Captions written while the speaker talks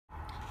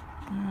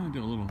I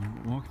did a little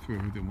walk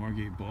through the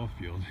Margate ball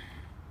field.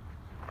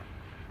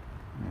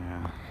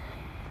 Yeah,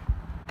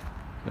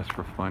 just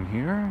for fun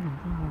here.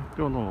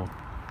 Do a little,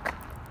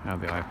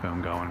 have the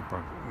iPhone going for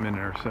a minute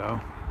or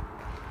so.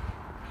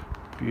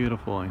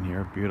 Beautiful in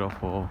here,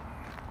 beautiful.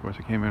 Of course,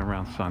 I came in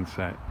around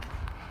sunset.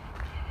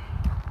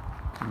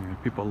 Yeah,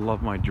 people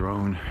love my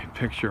drone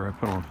picture I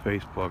put on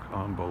Facebook.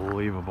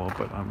 Unbelievable,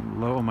 but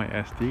I'm low on my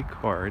SD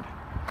card.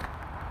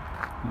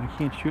 And I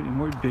can't shoot any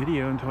more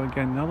video until I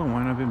get another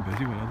one. I've been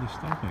busy with other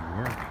stuff like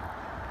work.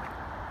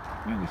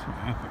 Well, this one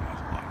I thought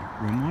has a lot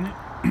of room on it.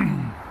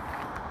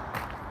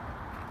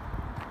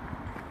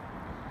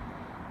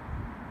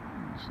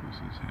 So this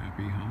is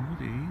Happy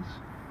Holidays.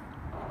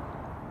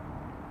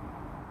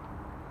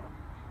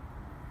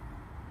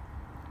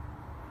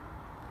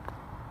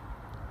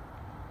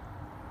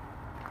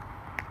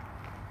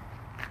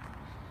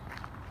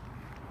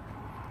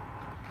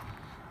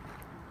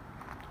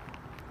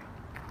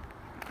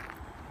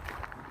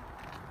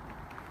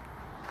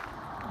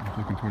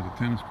 Looking towards the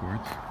tennis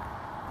courts.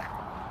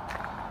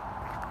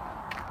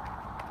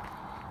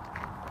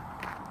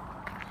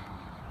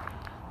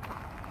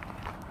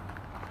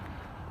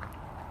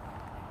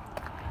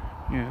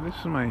 Yeah, this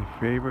is my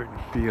favorite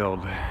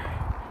field.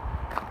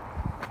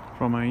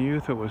 From my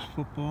youth it was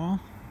football,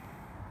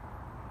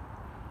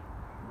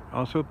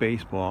 also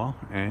baseball,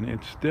 and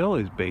it still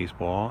is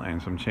baseball,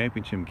 and some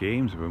championship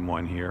games have been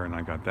won here, and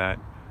I got that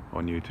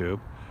on YouTube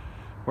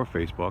or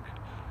Facebook.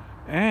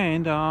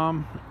 And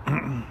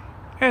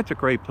it's a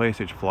great place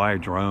to fly a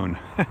drone.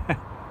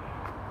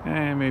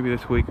 And maybe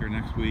this week or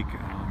next week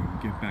I'll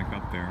get back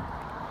up there.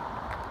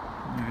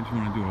 I just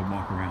want to do a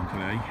walk around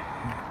today.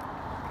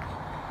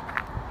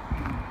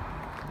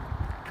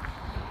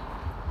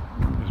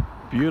 It's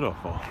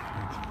beautiful.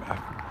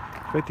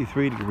 It's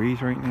 53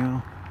 degrees right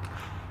now.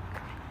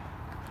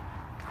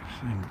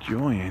 Just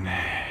enjoying.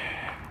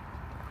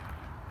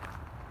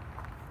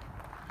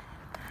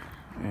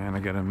 And I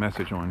got a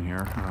message on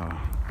here.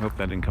 Hope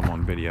that didn't come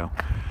on video.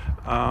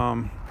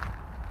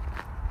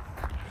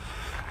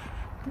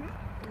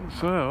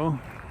 So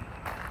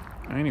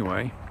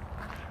anyway,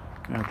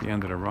 at the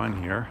end of the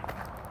run here,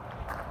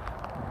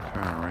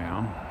 turn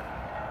around,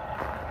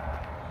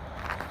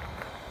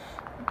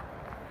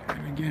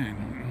 and again,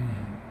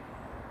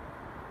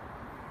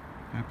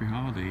 happy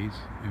holidays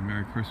and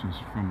Merry Christmas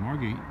from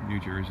Margate, New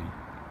Jersey.